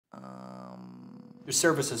Your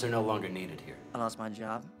services are no longer needed here. I lost my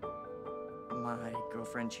job. My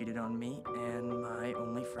girlfriend cheated on me, and my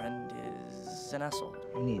only friend is an asshole.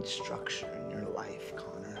 You need structure in your life,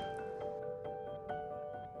 Connor.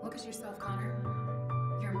 Look at yourself, Connor.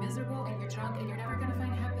 You're miserable and you're drunk and you're never gonna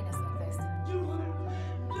find happiness like this. You have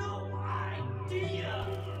no idea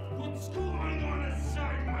what's going on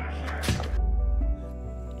inside my head.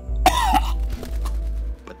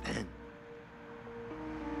 But then,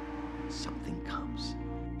 something comes.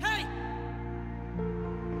 Hey!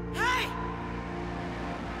 Hey!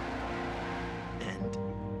 And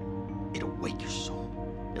it'll wake your soul.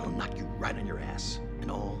 It'll knock you right on your ass. And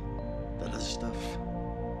all that other stuff,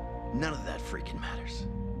 none of that freaking matters.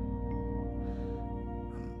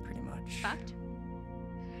 I'm pretty much... Fucked?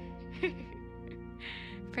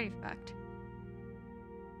 Pretty fucked.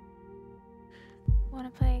 Want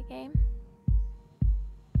to play a game?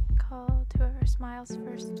 Called Whoever Smiles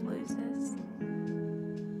First Loses.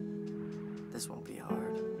 This won't be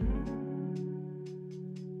hard.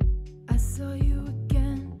 I saw you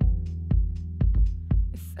again.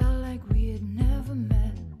 It felt like we had never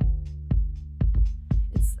met.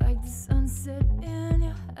 It's like the sunset in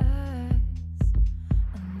your eyes.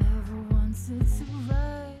 I never wanted to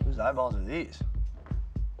write. Whose eyeballs are these?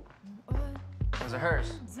 Those are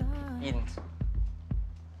hers. Eden's.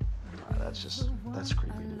 That's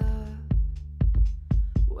creepy, dude.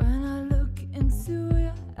 When I look into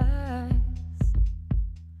your eyes,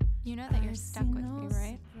 You know that you're stuck with me,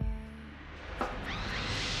 right?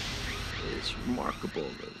 It's remarkable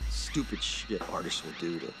the stupid shit artists will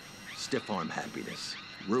do to stiff-arm happiness,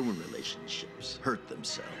 ruin relationships, hurt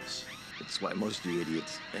themselves. It's why most of you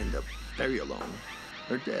idiots end up very alone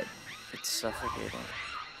or dead. It's suffocating.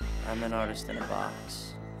 I'm an artist in a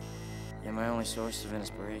box. You're my only source of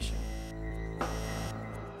inspiration.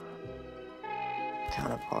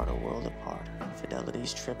 Counterpart or world apart.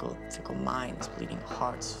 Infidelities trickle, fickle minds, bleeding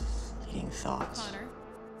hearts, fleeting thoughts. Connor,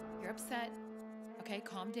 you're upset. Okay,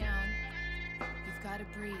 calm down. You've got to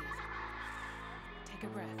breathe. Take a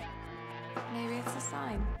breath. Maybe it's a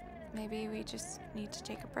sign. Maybe we just need to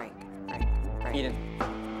take a break. Eden.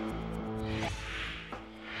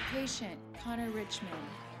 Patient, Connor Richmond.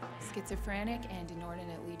 Schizophrenic and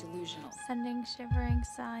inordinately delusional. Sending shivering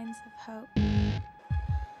signs of hope.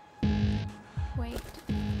 Wait.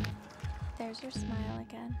 There's your smile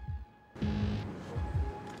again.